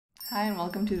Hi and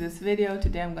welcome to this video.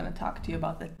 Today I'm going to talk to you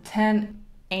about the 10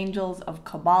 angels of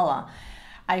Kabbalah.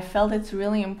 I felt it's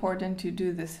really important to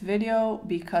do this video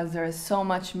because there is so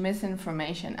much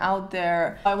misinformation out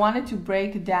there. I wanted to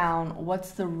break down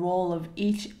what's the role of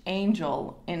each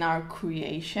angel in our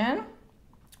creation,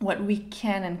 what we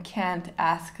can and can't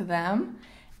ask them,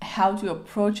 how to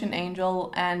approach an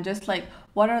angel, and just like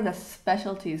what are the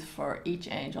specialties for each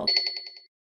angel.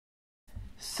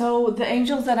 So the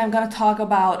angels that I'm going to talk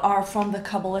about are from the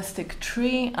Kabbalistic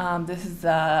tree. This is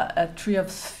a tree of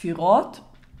Sfirot.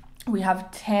 We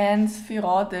have 10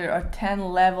 Sfirot. There are 10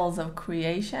 levels of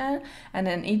creation, and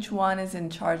then each one is in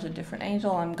charge of a different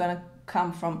angel. I'm going to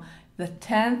come from the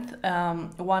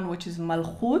 10th one, which is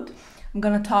Malchut. I'm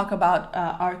going to talk about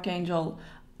Archangel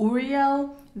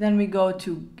Uriel. Then we go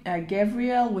to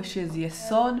Gabriel, which is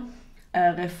Yesod,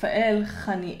 Raphael,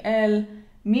 Haniel,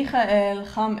 Michael,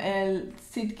 Khamel,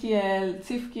 Tzidkiel,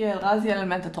 Tzifkiel, Raziel,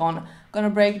 and Metatron. I'm going to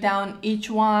break down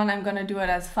each one. I'm going to do it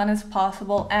as fun as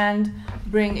possible and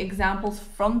bring examples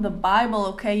from the Bible,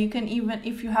 okay? You can even,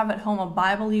 if you have at home a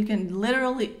Bible, you can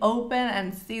literally open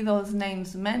and see those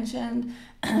names mentioned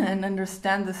and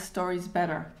understand the stories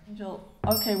better.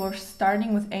 Okay, we're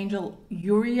starting with Angel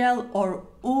Uriel or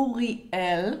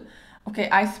Uriel. Okay,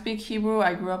 I speak Hebrew.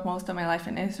 I grew up most of my life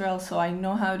in Israel, so I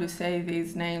know how to say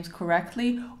these names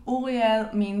correctly. Uriel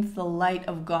means the light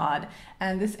of God,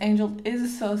 and this angel is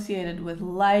associated with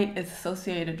light, it's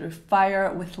associated with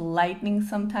fire, with lightning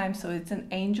sometimes, so it's an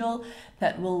angel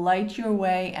that will light your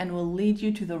way and will lead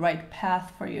you to the right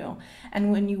path for you.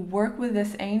 And when you work with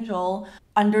this angel,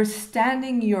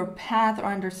 understanding your path or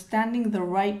understanding the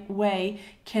right way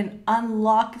can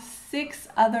unlock 6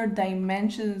 other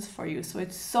dimensions for you. So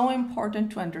it's so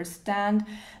important to understand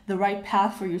the right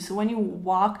path for you. So when you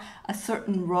walk a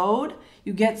certain road,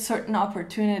 you get certain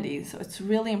opportunities. So it's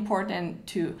really important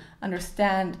to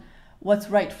understand what's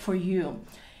right for you.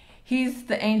 He's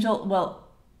the angel, well,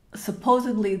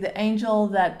 supposedly the angel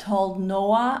that told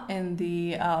Noah in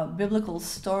the biblical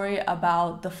story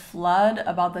about the flood,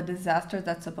 about the disaster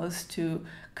that's supposed to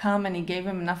come, and he gave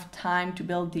him enough time to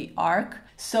build the ark.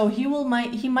 So he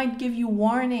might give you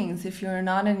warnings if you're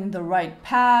not in the right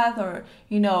path, or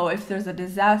if there's a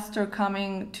disaster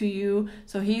coming to you.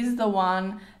 So he's the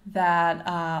one that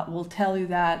will tell you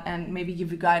that and maybe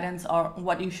give you guidance on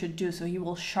what you should do. So he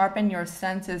will sharpen your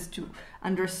senses to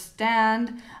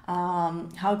understand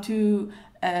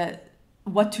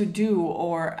what to do,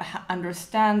 or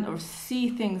understand or see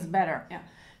things better. Yeah.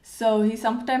 So he's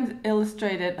sometimes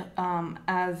illustrated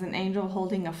as an angel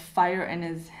holding a fire in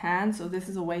his hand. So this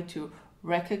is a way to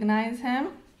recognize him.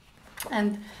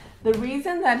 And the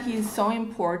reason that he's so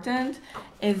important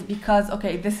is because,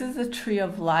 okay, this is a tree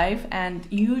of life, and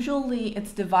usually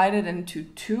it's divided into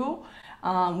 2.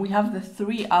 We have the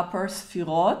 3 upper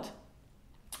Sfirot.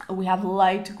 We have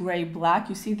light, gray, black.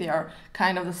 You see they are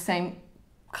kind of the same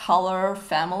color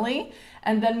family.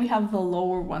 And then we have the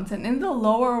lower ones. And in the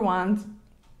lower ones,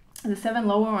 the 7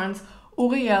 lower ones,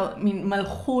 Uriel,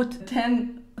 Malchut,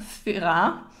 10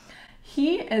 Sfira,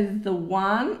 he is the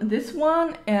one, this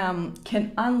one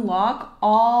can unlock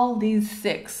all these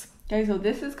 6. Okay, so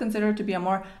this is considered to be a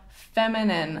more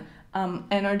feminine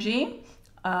energy.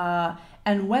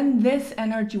 And when this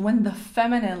energy, when the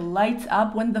feminine lights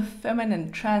up, when the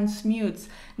feminine transmutes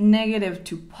negative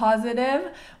to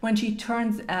positive, when she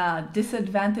turns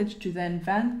disadvantage to the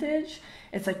advantage,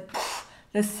 it's like poof,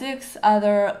 the 6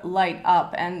 other light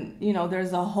up, and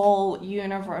there's a whole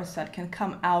universe that can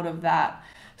come out of that.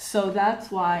 So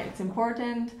that's why it's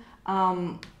important.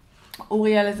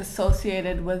 Uriel is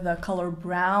associated with the color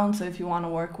brown, so if you want to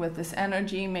work with this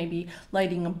energy, maybe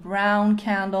lighting a brown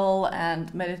candle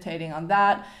and meditating on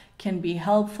that can be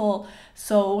helpful.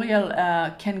 So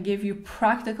Uriel can give you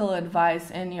practical advice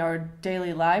in your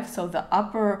daily life. So the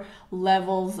upper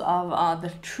levels of the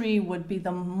tree would be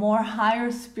the more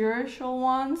higher spiritual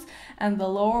ones, and the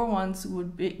lower ones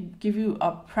would give you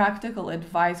a practical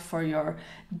advice for your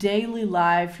daily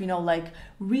life, like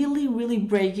really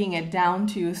breaking it down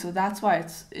to you. So that's why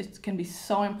it can be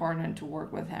so important to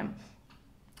work with him.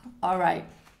 All right.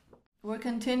 We're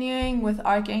continuing with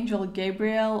Archangel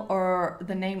Gabriel, or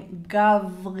the name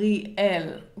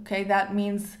Gavriel. Okay, that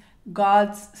means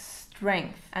God's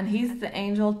strength. And he's the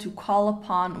angel to call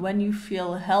upon when you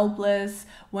feel helpless,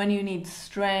 when you need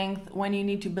strength, when you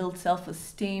need to build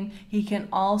self-esteem. He can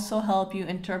also help you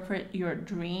interpret your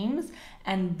dreams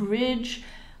and bridge,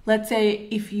 let's say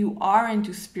if you are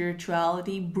into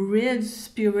spirituality, bridge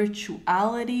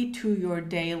spirituality to your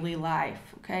daily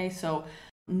life. Okay, so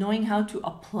knowing how to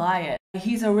apply it.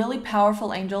 He's a really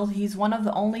powerful angel. He's one of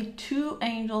the only 2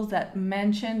 angels that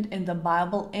mentioned in the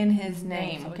Bible in his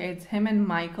name. Okay, it's him and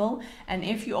Michael. And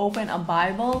if you open a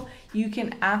Bible, you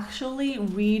can actually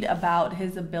read about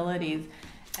his abilities.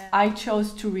 I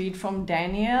chose to read from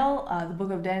Daniel, the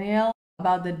book of Daniel,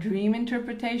 about the dream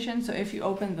interpretation. So if you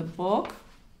open the book,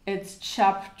 it's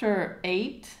chapter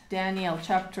 8, Daniel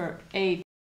chapter 8,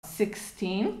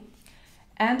 16.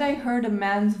 And I heard a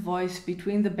man's voice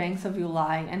between the banks of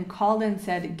Uriel and called and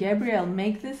said, Gabriel,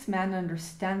 make this man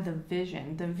understand the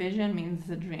vision. The vision means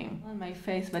the dream. On my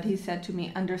face, but he said to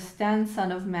me, understand,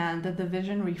 son of man, that the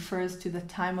vision refers to the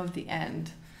time of the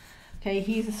end. Okay,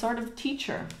 he's a sort of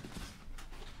teacher,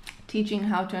 teaching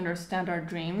how to understand our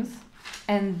dreams.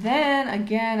 And then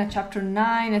again at chapter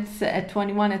 9, it's at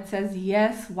 21, it says,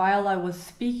 yes, while I was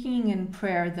speaking in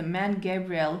prayer, the man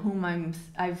Gabriel, whom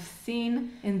I've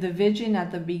seen in the vision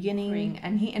at the beginning,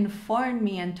 and he informed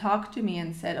me and talked to me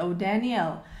and said, oh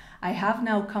Daniel, I have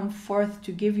now come forth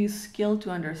to give you skill to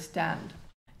understand.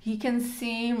 He can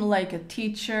seem like a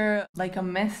teacher, like a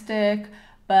mystic,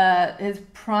 but his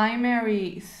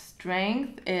primary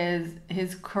strength is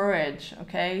his courage,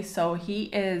 okay? So he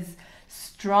is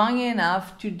strong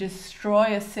enough to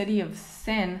destroy a city of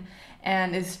sin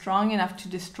and is strong enough to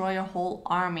destroy a whole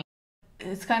army.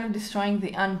 It's kind of destroying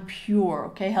the unpure,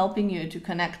 okay, helping you to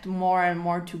connect more and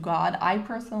more to God. I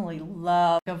personally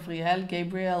love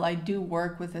Gabriel. I do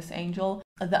work with this angel.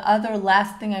 The other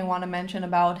last thing I want to mention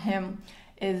about him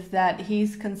is that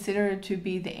he's considered to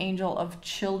be the angel of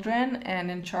children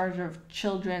and in charge of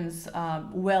children's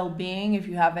well-being. If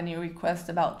you have any requests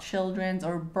about children's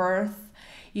or birth,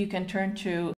 you can turn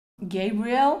to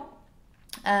Gabriel.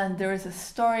 And there is a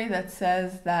story that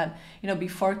says that,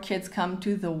 before kids come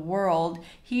to the world,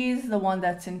 he's the one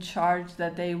that's in charge,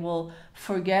 that they will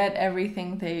forget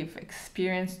everything they've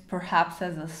experienced, perhaps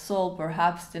as a soul,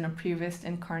 perhaps in a previous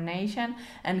incarnation,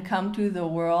 and come to the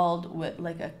world with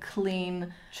like a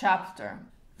clean chapter.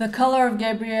 The color of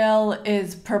Gabriel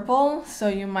is purple, so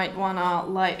you might want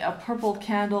to light a purple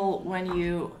candle when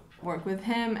you work with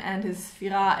him, and his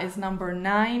sphira is number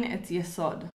 9, it's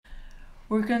Yesod.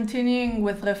 We're continuing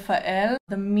with Raphael.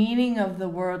 The meaning of the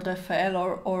word Raphael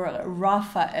or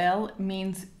Raphael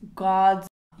means God's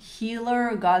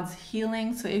healer, God's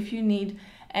healing. So if you need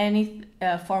any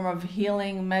form of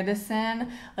healing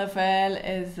medicine, Raphael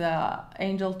is an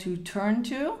angel to turn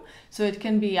to. So it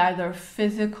can be either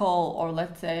physical or,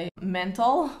 let's say,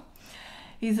 mental.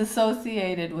 He's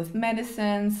associated with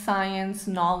medicine, science,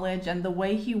 knowledge, and the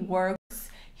way he works,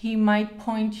 he might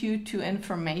point you to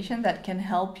information that can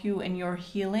help you in your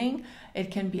healing.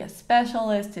 It can be a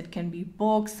specialist, it can be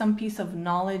books, some piece of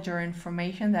knowledge or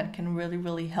information that can really,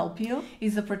 really help you.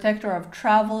 He's a protector of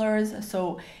travelers.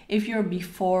 So if you're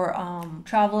before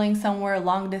traveling somewhere,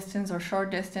 long distance or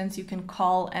short distance, you can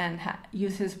call and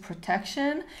use his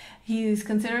protection. He's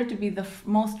considered to be the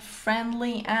most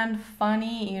friendly and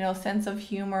funny, sense of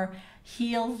humor.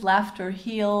 Heals, laughter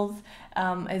heals.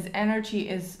 His energy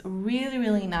is really,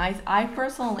 really nice. I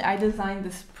designed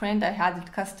this print. I had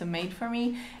it custom made for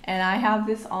me, and I have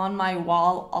this on my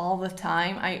wall all the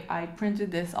time. I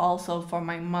printed this also for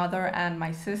my mother and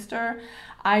my sister.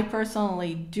 I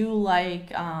personally do like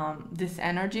this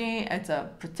energy. It's a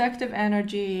protective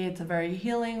energy. It's a very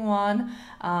healing one.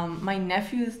 My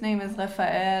nephew's name is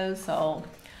Raphael,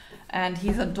 and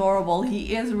he's adorable.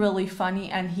 He is really funny,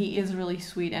 and he is really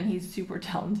sweet, and he's super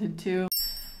talented too.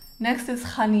 Next is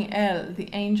Haniel, the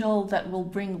angel that will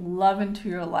bring love into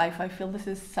your life. I feel this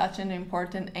is such an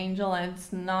important angel, and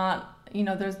it's not,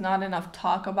 there's not enough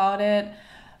talk about it.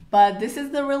 But this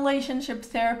is the relationship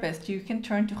therapist. You can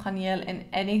turn to Haniel in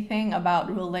anything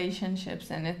about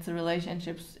relationships, and it's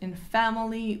relationships in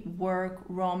family, work,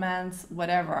 romance,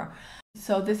 whatever.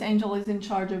 So this angel is in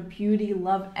charge of beauty,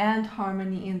 love, and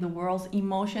harmony in the world's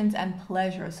emotions and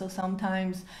pleasure. So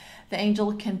sometimes the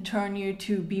angel can turn you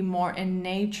to be more in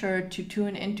nature, to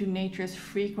tune into nature's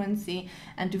frequency,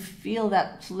 and to feel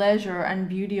that pleasure and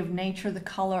beauty of nature. The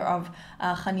color of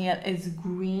Haniel is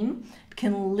green. It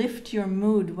can lift your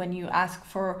mood when you ask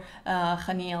for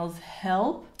Haniel's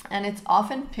help. And it's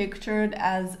often pictured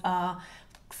as a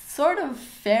sort of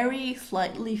fairy,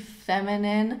 slightly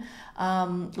feminine,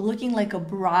 looking like a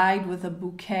bride with a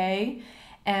bouquet.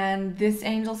 And this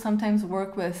angel sometimes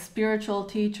works with spiritual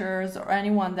teachers or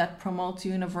anyone that promotes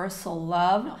universal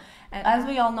love. And as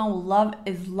we all know, love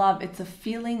is love. It's a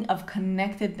feeling of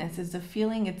connectedness. It's a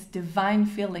feeling, it's divine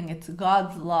feeling. It's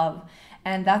God's love.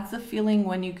 And that's the feeling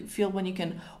when you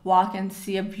can walk and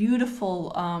see a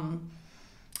beautiful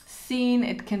scene.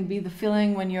 It can be the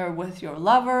feeling when you're with your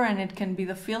lover, and it can be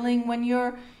the feeling when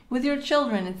you're with your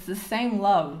children. It's the same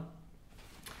love.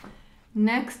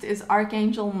 Next is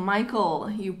Archangel Michael.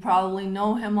 You probably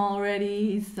know him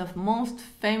already. He's the most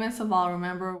famous of all.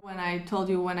 Remember when I told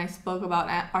you when I spoke about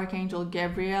Archangel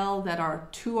Gabriel that are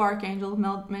two archangels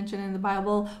mentioned in the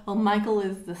Bible? Well, Michael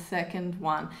is the second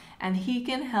one, and he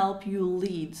can help you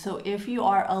lead. So if you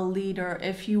are a leader,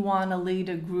 if you want to lead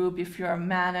a group, if you're a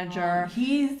manager,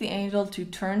 he's the angel to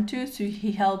turn to. So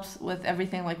he helps with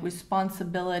everything like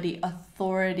responsibility,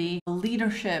 authority,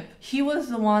 leadership. He was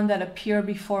the one that appeared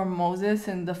before Moses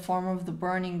in the form of the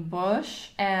burning bush,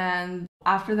 and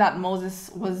after that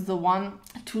Moses was the one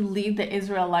to lead the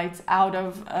Israelites out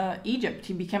of Egypt.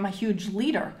 He became a huge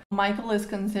leader. Michael is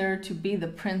considered to be the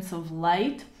Prince of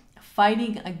Light,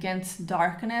 fighting against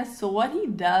darkness. So what he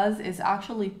does is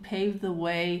actually pave the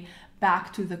way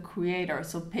back to the Creator,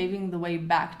 so paving the way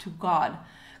back to God.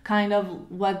 Kind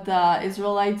of what the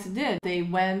Israelites did. They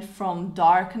went from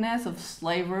darkness of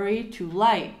slavery to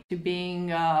light, to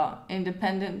being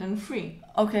independent and free.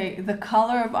 Okay, the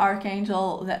color of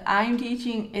Archangel that I'm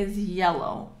teaching is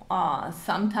yellow.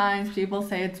 Sometimes people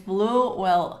say it's blue.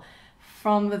 Well,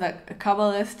 from the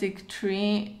Kabbalistic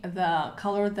tree, the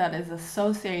color that is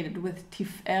associated with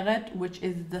Tiferet, which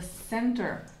is the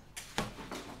center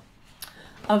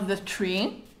of the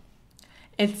tree,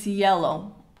 it's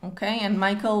yellow. Okay, and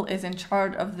Michael is in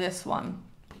charge of this one.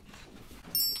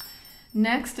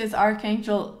 Next is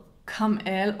Archangel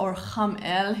Khamel or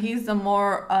Khamel. He's the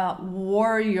more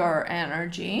warrior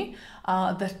energy,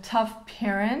 the tough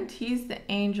parent. He's the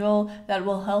angel that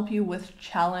will help you with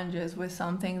challenges, with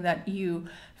something that you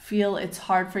feel it's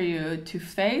hard for you to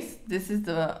face. This is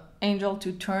the angel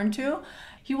to turn to.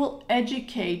 He will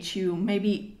educate you,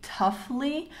 maybe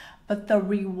toughly, but the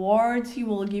rewards he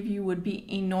will give you would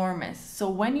be enormous. So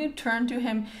when you turn to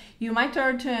him, you might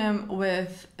turn to him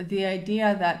with the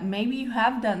idea that maybe you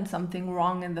have done something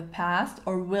wrong in the past,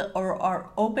 or are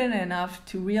open enough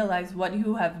to realize what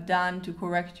you have done to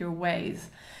correct your ways.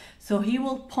 So he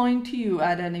will point to you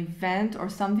at an event or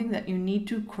something that you need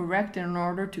to correct in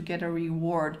order to get a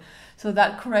reward. So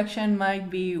that correction might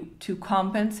be to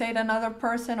compensate another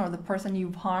person or the person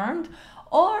you've harmed,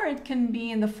 or it can be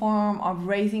in the form of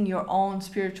raising your own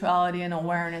spirituality and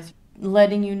awareness,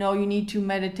 letting you know you need to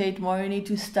meditate more, you need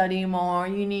to study more,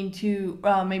 you need to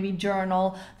maybe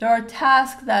journal. There are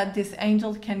tasks that this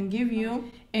angel can give you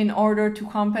in order to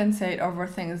compensate over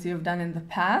things you've done in the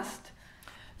past.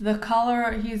 The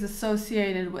color he's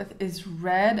associated with is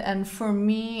red, and for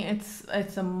me it's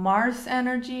a Mars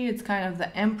energy. It's kind of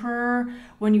the emperor.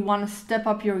 When you want to step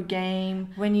up your game,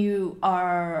 when you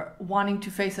are wanting to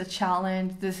face a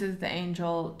challenge, this is the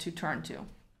angel to turn to.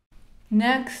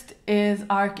 Next is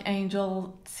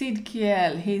Archangel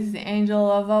Tzidkiel. He's the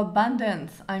angel of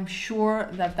abundance. I'm sure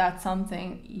that that's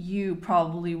something you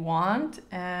probably want,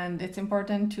 and it's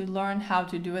important to learn how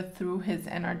to do it through his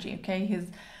energy, okay?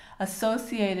 He's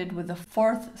associated with the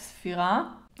fourth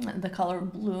Sphira, the color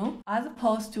blue, as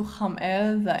opposed to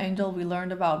Khamel, the angel we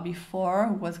learned about before,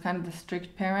 who was kind of the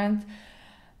strict parent.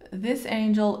 This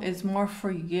angel is more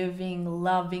forgiving,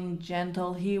 loving,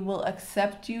 gentle. He will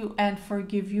accept you and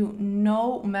forgive you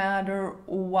no matter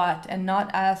what, and not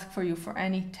ask for you for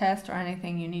any test or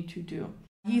anything you need to do.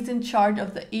 He's in charge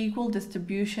of the equal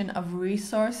distribution of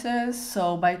resources,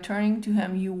 so by turning to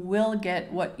him, you will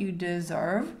get what you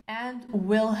deserve and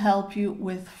will help you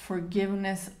with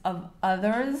forgiveness of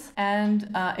others,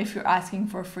 and if you're asking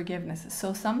for forgiveness.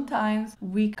 So sometimes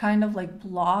we kind of like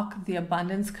block the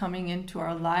abundance coming into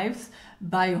our lives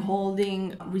by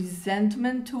holding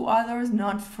resentment to others,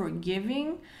 not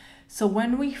forgiving. So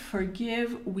when we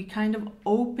forgive, we kind of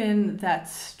open that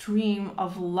stream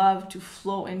of love to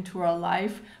flow into our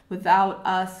life without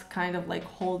us kind of like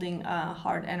holding a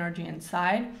hard energy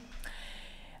inside.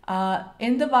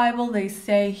 In the Bible, they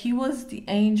say he was the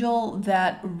angel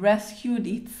that rescued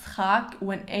Yitzchak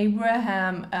when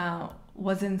Abraham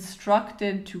was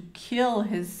instructed to kill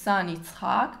his son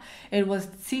Yitzchak. It was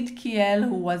Tzidkiel,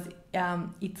 who was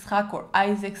Yitzchak or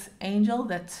Isaac's angel,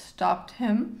 that stopped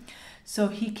him. So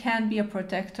he can be a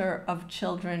protector of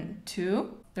children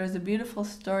too. There's a beautiful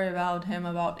story about him,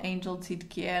 about Angel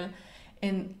Tzidkiel,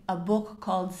 in a book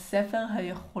called Sefer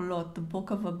HaYecholot, the Book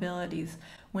of Abilities,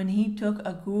 when he took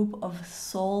a group of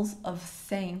souls of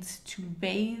saints to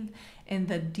bathe in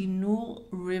the Dinur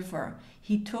River.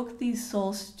 He took these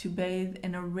souls to bathe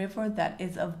in a river that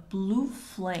is of blue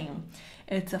flame.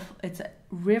 It's a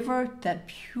river that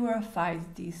purifies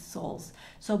these souls.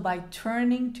 So by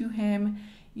turning to him,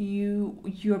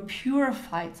 you're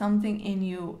purified. Something in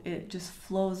you, it just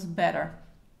flows better.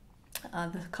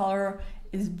 The color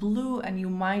is blue, and you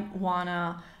might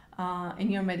wanna in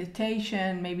your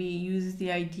meditation maybe use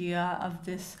the idea of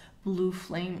this blue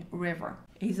flame river.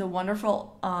 He's a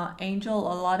wonderful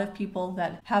angel. A lot of people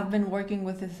that have been working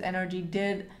with this energy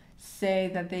did say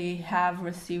that they have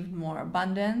received more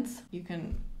abundance. You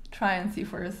can try and see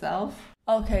for yourself.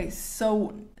 Okay,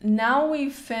 so now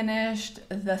we've finished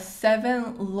the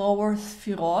 7 lower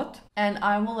sphirot, and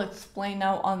I will explain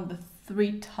now on the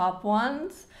 3 top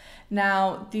ones.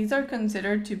 Now, these are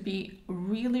considered to be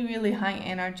really, really high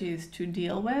energies to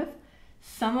deal with.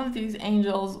 Some of these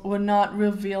angels would not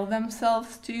reveal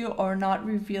themselves to you or not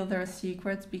reveal their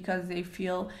secrets because they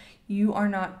feel you are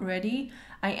not ready.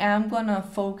 I am going to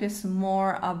focus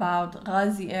more about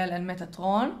Raziel and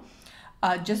Metatron,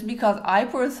 just because I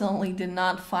personally did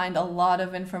not find a lot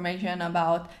of information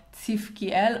about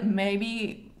Tzifkiel.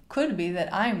 Maybe could be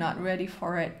that I'm not ready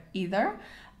for it either,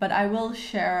 but I will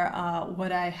share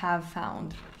what I have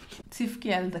found.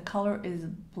 Tzifkiel, the color is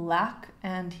black,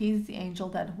 and he's the angel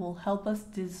that will help us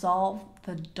dissolve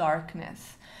the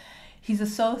darkness. He's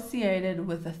associated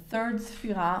with the 3rd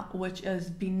Sphira, which is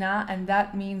Binah, and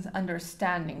that means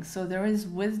understanding. So there is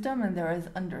wisdom and there is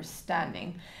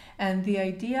understanding. And the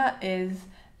idea is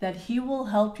that he will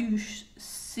help you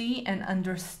see and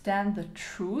understand the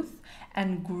truth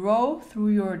and grow through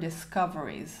your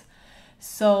discoveries.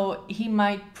 So he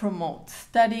might promote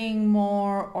studying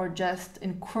more or just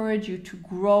encourage you to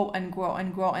grow and grow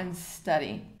and grow and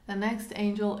study. The next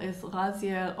angel is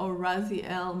Raziel or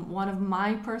Raziel, one of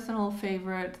my personal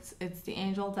favorites. It's the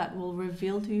angel that will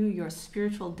reveal to you your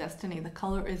spiritual destiny. The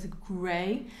color is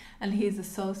gray, and he's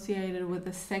associated with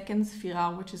the 2nd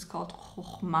Sphira, which is called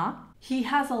Chokhmah. He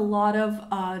has a lot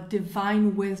of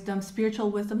divine wisdom,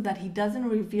 spiritual wisdom that he doesn't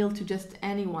reveal to just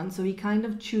anyone. So he kind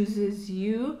of chooses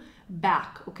you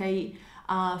back, okay?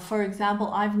 For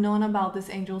example, I've known about this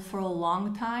angel for a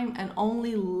long time, and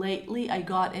only lately I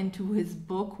got into his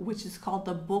book, which is called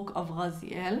the Book of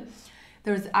Raziel.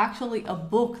 There's actually a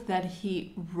book that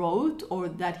he wrote or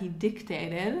that he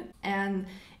dictated, and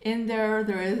in there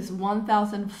is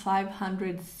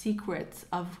 1,500 secrets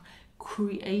of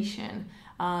creation,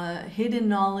 hidden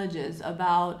knowledges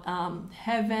about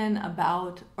heaven,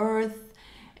 about earth.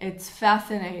 It's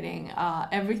fascinating.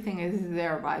 Everything is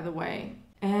there, by the way.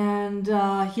 And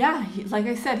like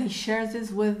I said, he shares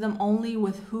his wisdom only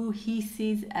with who he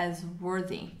sees as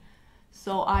worthy.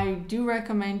 So I do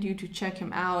recommend you to check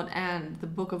him out, and the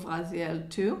Book of Raziel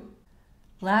too.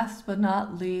 Last but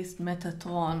not least,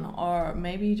 Metatron, or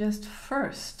maybe just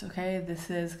first, okay? This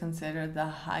is considered the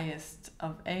highest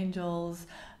of angels.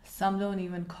 Some don't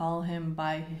even call him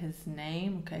by his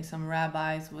name, okay? Some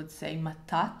rabbis would say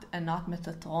Matat and not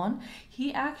Metatron.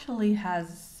 He actually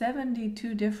has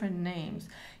 72 different names.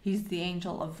 He's the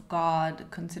angel of God,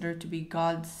 considered to be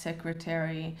God's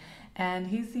secretary, and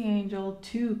he's the angel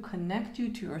to connect you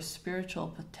to your spiritual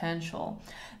potential.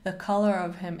 The color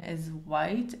of him is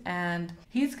white, and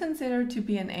he's considered to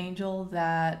be an angel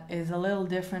that is a little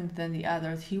different than the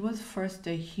others. He was first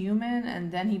a human,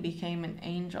 and then he became an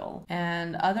angel.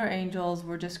 And other angels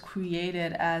were just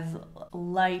created as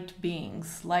light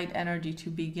beings, light energy to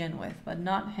begin with, but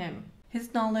not him.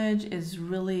 His knowledge is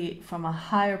really from a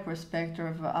higher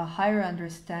perspective, a higher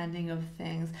understanding of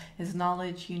things. His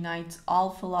knowledge unites all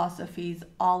philosophies,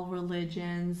 all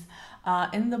religions.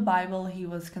 In the Bible, he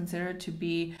was considered to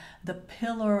be the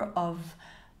pillar of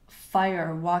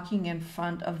fire, walking in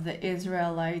front of the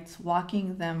Israelites,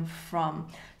 walking them from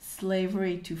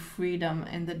slavery to freedom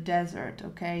in the desert,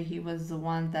 okay? He was the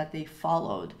one that they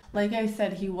followed. Like I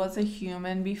said, he was a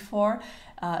human before.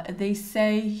 They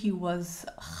say he was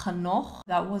Hanoch.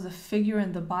 That was a figure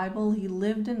in the Bible. He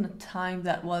lived in a time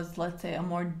that was, let's say, a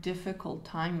more difficult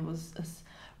time. He was a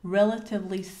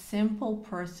relatively simple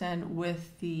person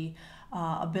with the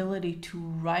ability to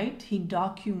write. He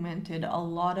documented a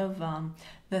lot of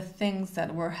the things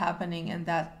that were happening in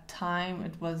that time.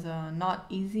 It was not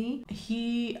easy.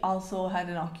 He also had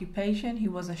an occupation. He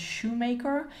was a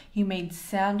shoemaker. He made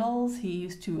sandals. He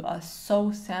used to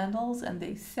sew sandals, and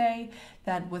they say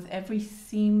that with every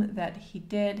seam that he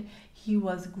did, he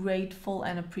was grateful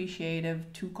and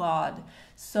appreciative to God.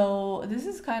 So this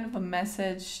is kind of a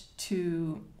message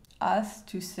to us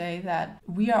to say that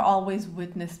we are always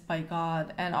witnessed by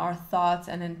God, and our thoughts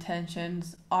and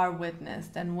intentions are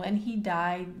witnessed. And when he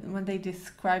died, when they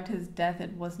described his death,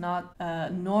 it was not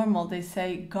normal. They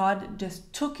say God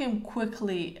just took him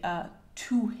quickly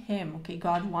to him. Okay,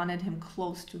 God wanted him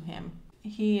close to him.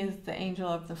 He is the angel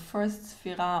of the 1st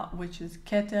Sphira, which is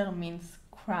Keter, means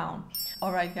crown.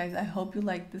 Alright guys, I hope you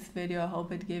liked this video. I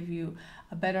hope it gave you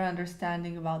a better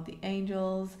understanding about the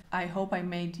angels. I hope I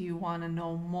made you want to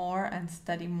know more and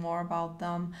study more about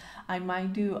them. I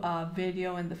might do a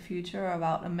video in the future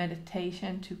about a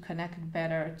meditation to connect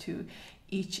better to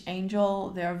each angel.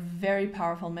 They're very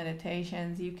powerful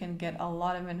meditations. You can get a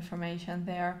lot of information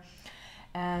there.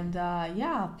 And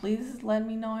yeah, please let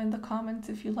me know in the comments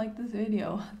if you like this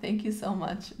video. Thank you so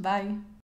much. Bye.